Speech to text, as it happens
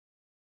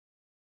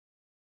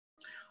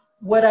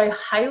What I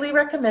highly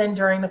recommend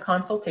during the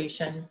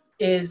consultation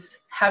is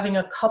having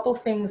a couple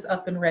things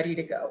up and ready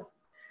to go.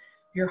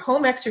 Your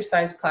home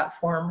exercise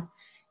platform,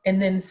 and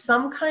then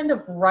some kind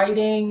of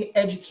writing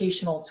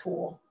educational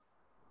tool.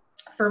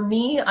 For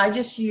me, I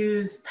just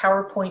use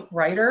PowerPoint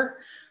Writer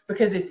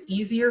because it's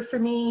easier for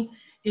me.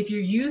 If you're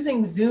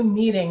using Zoom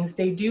meetings,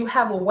 they do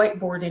have a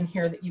whiteboard in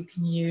here that you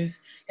can use,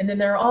 and then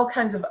there are all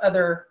kinds of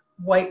other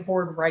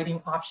whiteboard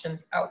writing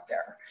options out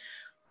there.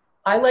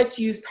 I like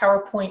to use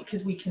PowerPoint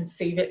because we can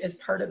save it as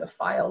part of the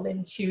file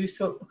then too,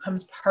 so it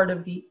becomes part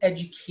of the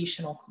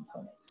educational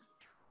components.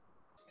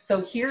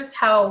 So here's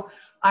how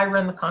I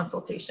run the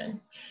consultation.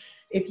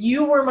 If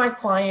you were my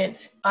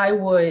client, I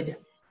would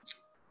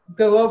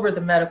go over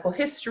the medical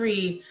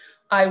history.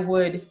 I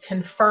would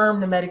confirm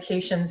the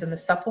medications and the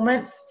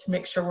supplements to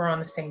make sure we're on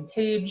the same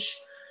page,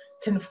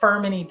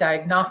 confirm any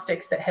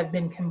diagnostics that have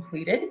been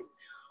completed.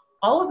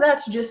 All of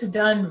that's just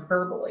done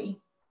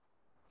verbally.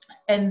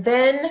 And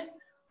then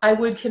I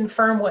would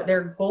confirm what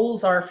their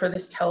goals are for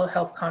this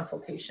telehealth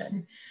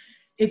consultation.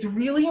 It's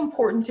really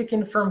important to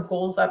confirm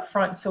goals up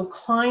front so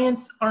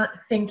clients aren't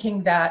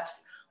thinking that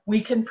we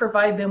can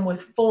provide them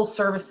with full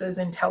services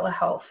in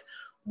telehealth.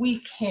 We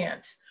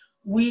can't.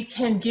 We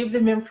can give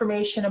them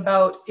information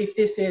about if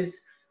this is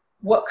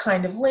what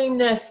kind of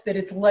lameness, that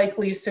it's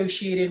likely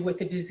associated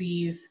with a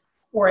disease,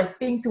 or I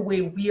think the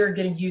way we are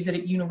going to use it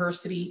at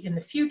university in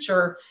the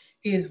future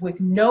is with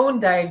known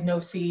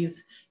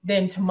diagnoses,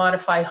 then to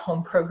modify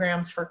home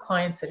programs for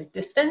clients at a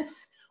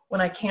distance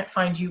when I can't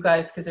find you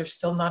guys because there's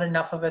still not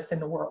enough of us in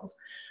the world.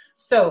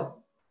 So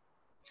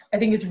I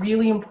think it's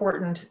really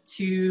important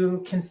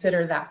to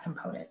consider that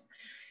component.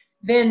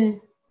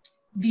 Then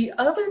the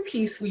other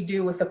piece we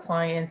do with the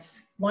clients,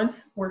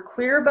 once we're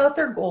clear about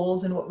their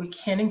goals and what we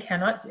can and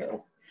cannot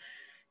do,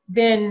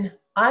 then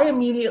I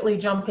immediately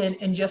jump in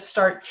and just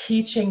start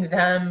teaching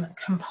them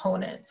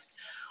components.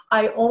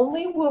 I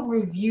only will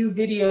review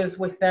videos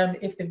with them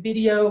if the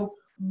video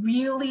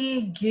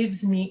really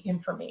gives me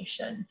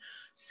information.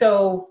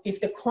 So if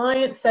the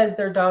client says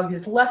their dog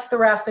is left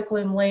thoracic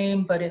limb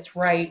lame, but it's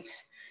right,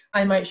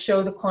 I might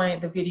show the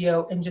client the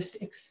video and just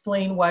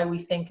explain why we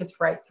think it's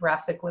right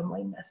thoracic limb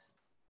lameness.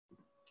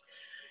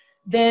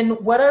 Then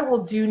what I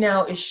will do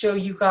now is show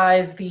you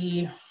guys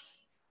the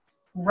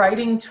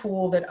writing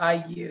tool that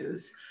I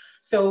use.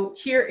 So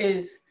here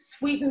is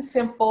sweet and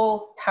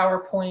simple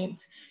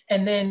PowerPoint,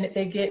 and then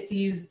they get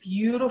these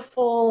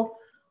beautiful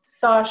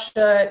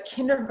Sasha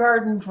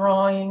kindergarten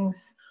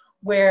drawings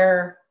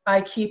where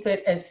I keep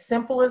it as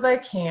simple as I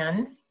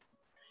can.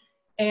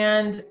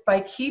 And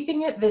by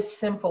keeping it this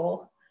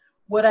simple,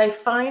 what I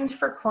find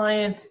for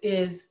clients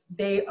is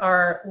they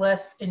are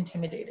less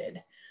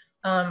intimidated.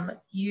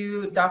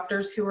 You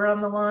doctors who are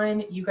on the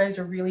line, you guys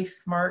are really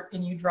smart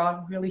and you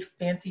draw really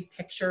fancy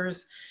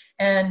pictures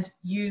and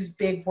use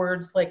big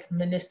words like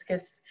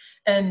meniscus.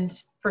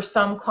 And for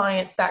some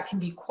clients, that can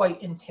be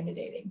quite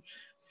intimidating.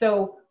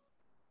 So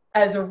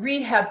as a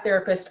rehab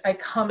therapist, I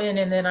come in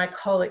and then I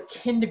call it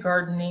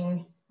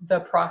kindergartening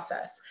the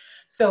process.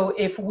 So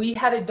if we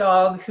had a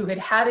dog who had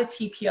had a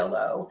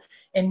TPLO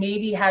and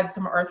maybe had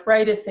some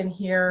arthritis in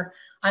here,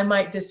 I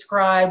might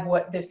describe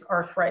what this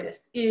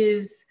arthritis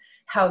is,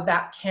 how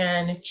that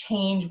can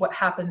change what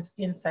happens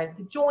inside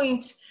the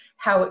joint,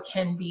 how it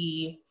can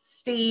be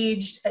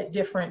staged at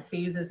different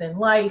phases in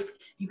life.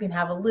 You can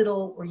have a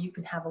little or you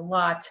can have a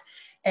lot.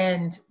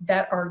 And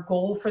that our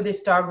goal for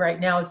this dog right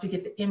now is to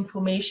get the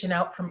inflammation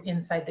out from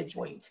inside the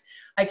joint.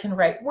 I can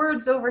write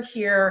words over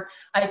here.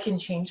 I can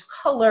change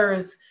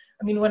colors.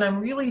 I mean, when I'm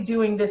really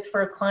doing this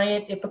for a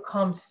client, it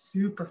becomes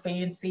super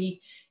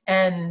fancy.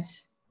 And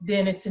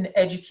then it's an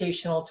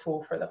educational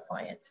tool for the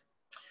client.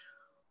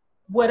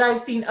 What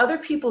I've seen other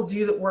people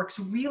do that works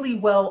really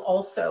well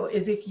also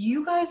is if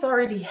you guys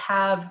already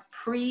have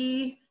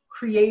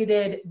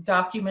pre-created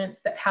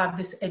documents that have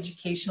this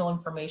educational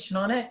information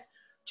on it,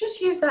 just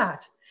use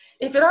that.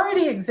 If it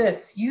already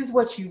exists, use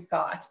what you've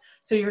got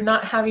so you're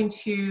not having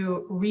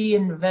to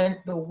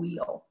reinvent the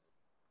wheel.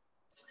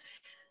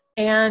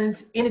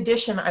 And in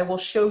addition, I will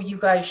show you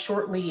guys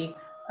shortly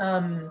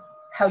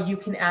how you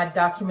can add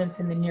documents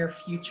in the near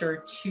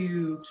future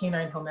to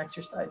Canine Home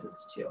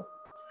Exercises too.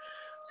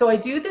 So I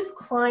do this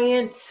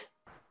client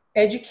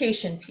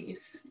education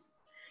piece.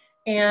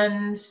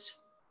 And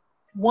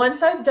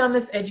once I've done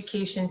this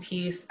education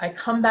piece, I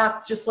come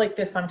back just like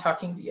this, I'm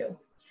talking to you.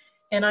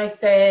 And I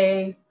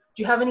say,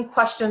 do you have any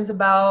questions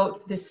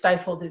about this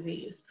stifle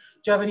disease?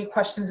 Do you have any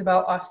questions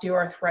about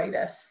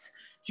osteoarthritis?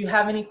 Do you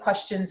have any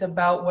questions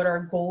about what our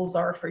goals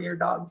are for your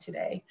dog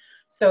today?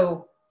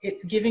 So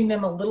it's giving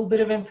them a little bit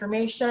of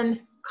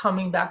information,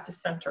 coming back to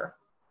center.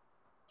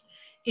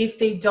 If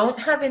they don't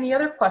have any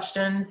other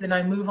questions, then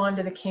I move on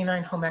to the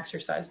Canine Home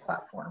Exercise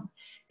platform.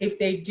 If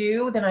they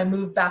do, then I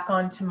move back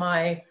on to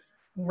my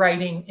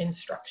writing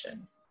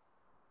instruction.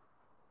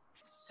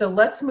 So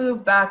let's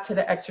move back to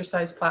the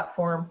exercise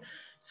platform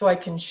so I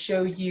can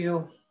show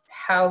you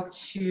how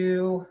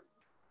to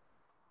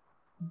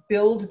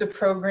build the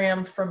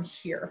program from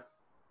here.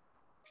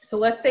 So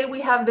let's say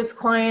we have this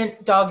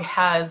client, dog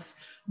has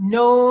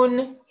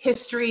known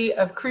history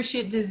of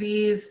cruciate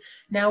disease,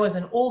 now as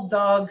an old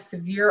dog,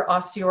 severe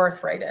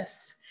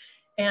osteoarthritis.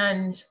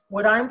 And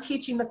what I'm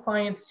teaching the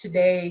clients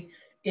today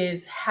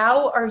is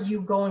how are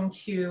you going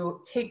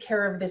to take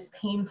care of this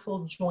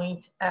painful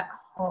joint at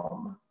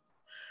home?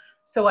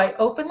 So I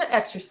open the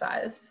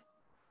exercise,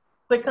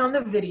 click on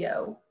the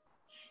video,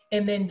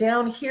 and then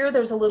down here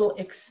there's a little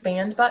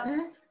expand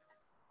button.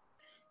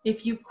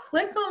 If you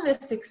click on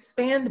this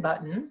expand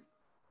button,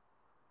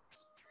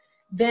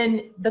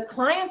 then the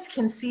clients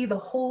can see the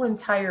whole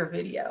entire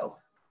video.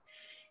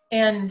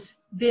 And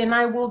then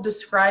I will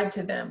describe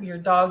to them, your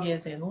dog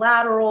is in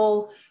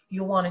lateral,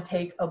 you want to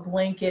take a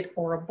blanket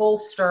or a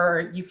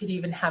bolster, you could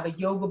even have a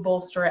yoga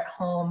bolster at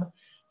home.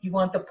 You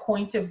want the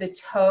point of the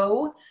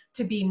toe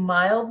to be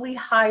mildly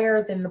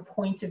higher than the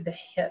point of the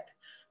hip.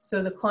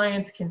 So the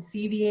clients can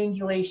see the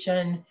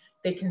angulation,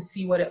 they can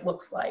see what it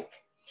looks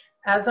like.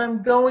 As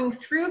I'm going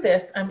through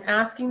this, I'm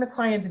asking the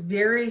clients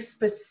very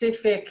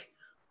specific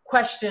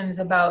questions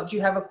about, do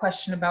you have a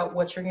question about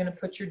what you're going to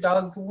put your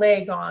dog's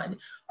leg on?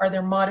 Are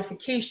there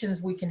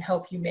modifications we can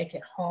help you make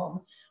at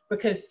home?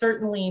 Because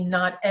certainly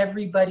not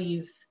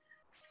everybody's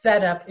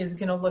setup is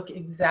going to look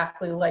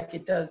exactly like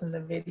it does in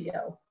the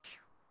video.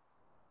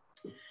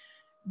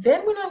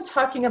 Then when I'm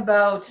talking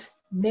about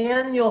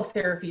manual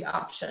therapy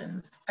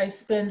options, I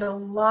spend a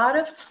lot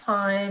of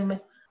time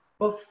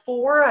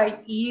before I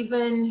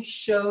even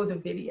show the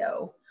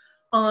video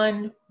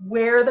on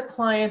where the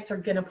clients are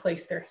going to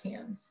place their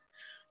hands.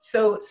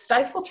 So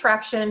stifle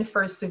traction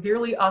for a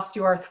severely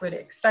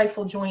osteoarthritic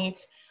stifle joint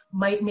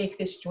might make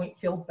this joint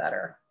feel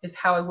better, is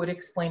how I would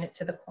explain it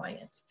to the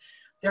client.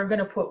 They're going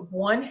to put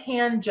one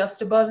hand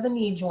just above the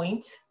knee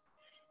joint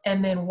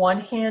and then one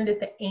hand at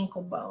the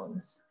ankle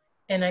bones.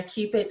 And I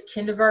keep it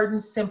kindergarten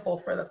simple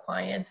for the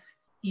clients,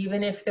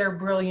 even if they're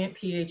brilliant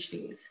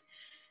PhDs.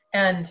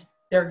 And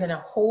they're going to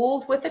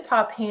hold with the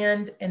top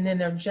hand, and then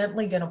they're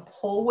gently going to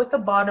pull with the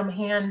bottom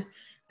hand.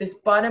 This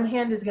bottom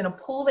hand is going to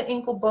pull the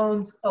ankle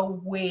bones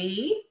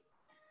away,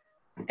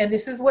 and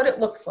this is what it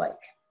looks like.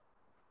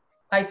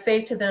 I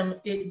say to them,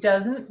 it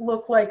doesn't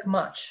look like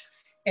much,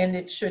 and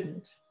it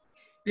shouldn't.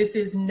 This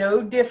is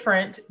no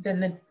different than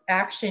the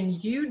action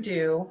you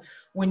do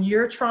when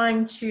you're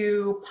trying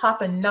to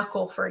pop a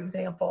knuckle, for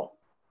example.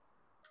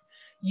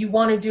 You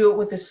want to do it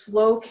with a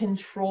slow,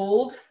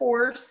 controlled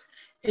force.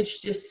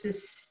 It's just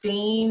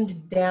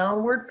sustained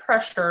downward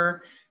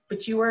pressure,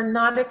 but you are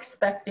not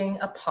expecting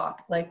a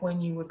pop like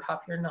when you would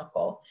pop your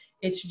knuckle.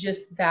 It's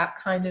just that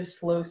kind of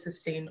slow,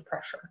 sustained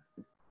pressure.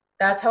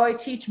 That's how I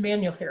teach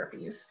manual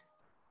therapies.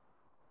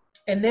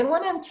 And then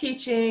when I'm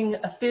teaching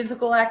a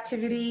physical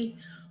activity,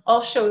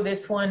 I'll show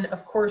this one.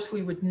 Of course,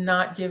 we would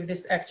not give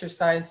this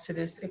exercise to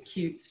this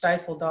acute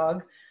stifle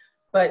dog,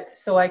 but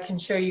so I can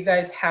show you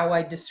guys how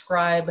I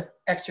describe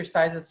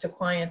exercises to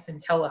clients in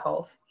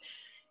telehealth.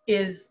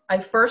 Is I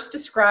first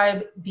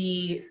describe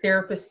the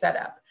therapist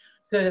setup.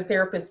 So the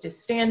therapist is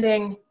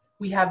standing,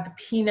 we have the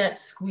peanut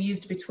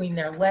squeezed between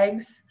their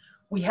legs,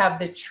 we have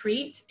the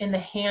treat in the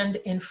hand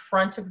in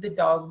front of the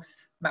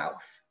dog's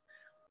mouth.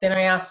 Then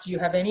I ask, do you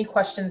have any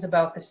questions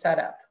about the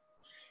setup?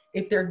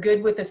 If they're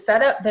good with the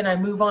setup, then I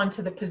move on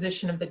to the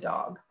position of the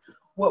dog.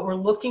 What we're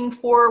looking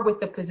for with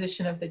the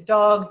position of the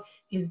dog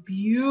is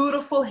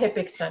beautiful hip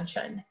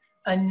extension,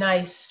 a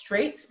nice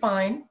straight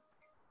spine,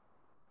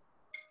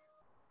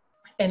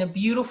 and a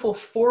beautiful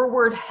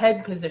forward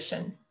head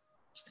position.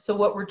 So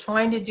what we're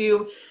trying to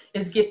do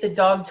is get the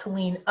dog to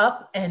lean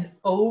up and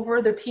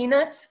over the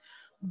peanuts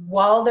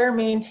while they're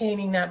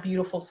maintaining that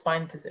beautiful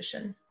spine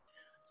position.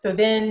 So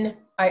then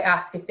I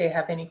ask if they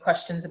have any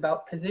questions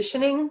about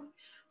positioning.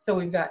 So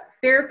we've got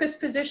therapist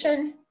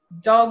position,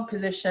 dog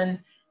position,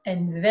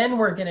 and then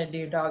we're going to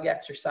do dog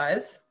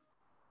exercise.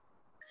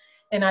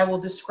 And I will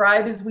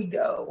describe as we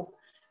go.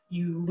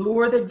 You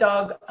lure the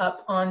dog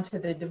up onto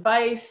the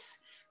device,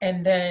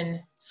 and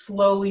then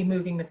slowly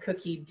moving the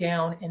cookie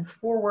down and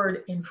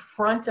forward in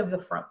front of the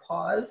front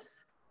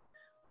paws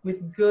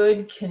with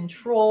good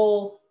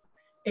control,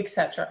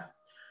 etc.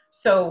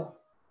 So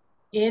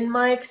in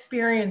my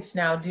experience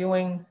now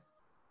doing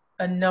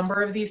a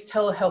number of these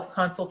telehealth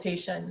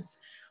consultations,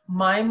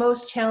 my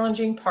most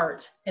challenging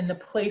part and the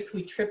place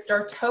we tripped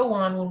our toe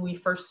on when we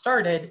first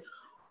started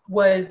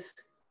was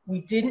we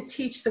didn't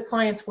teach the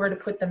clients where to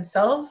put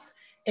themselves,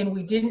 and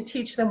we didn't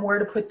teach them where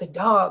to put the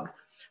dog.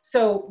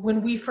 So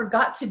when we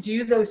forgot to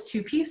do those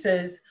two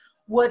pieces,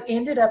 what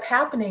ended up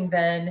happening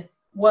then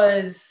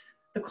was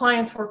the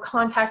clients were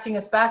contacting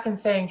us back and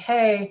saying,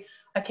 hey,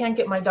 I can't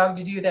get my dog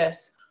to do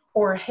this,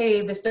 or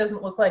hey, this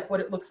doesn't look like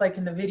what it looks like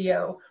in the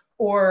video,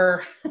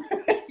 or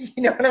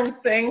you know what I'm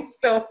saying?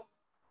 So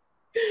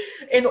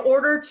in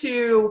order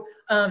to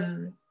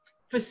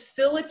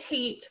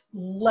facilitate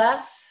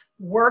less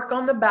work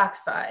on the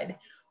backside,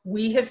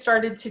 we have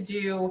started to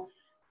do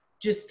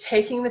just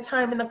taking the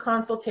time in the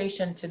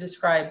consultation to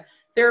describe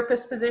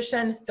therapist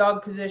position,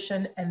 dog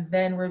position, and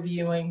then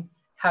reviewing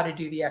how to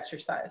do the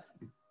exercise.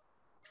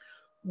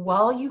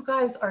 While you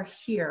guys are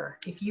here,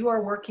 if you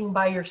are working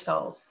by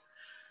yourselves,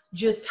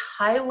 just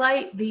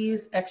highlight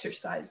these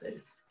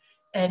exercises.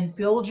 and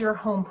build your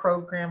home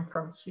program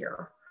from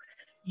here.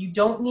 You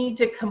don't need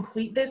to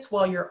complete this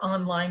while you're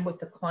online with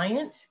the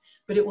client,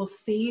 but it will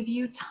save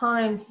you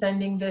time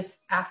sending this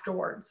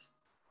afterwards.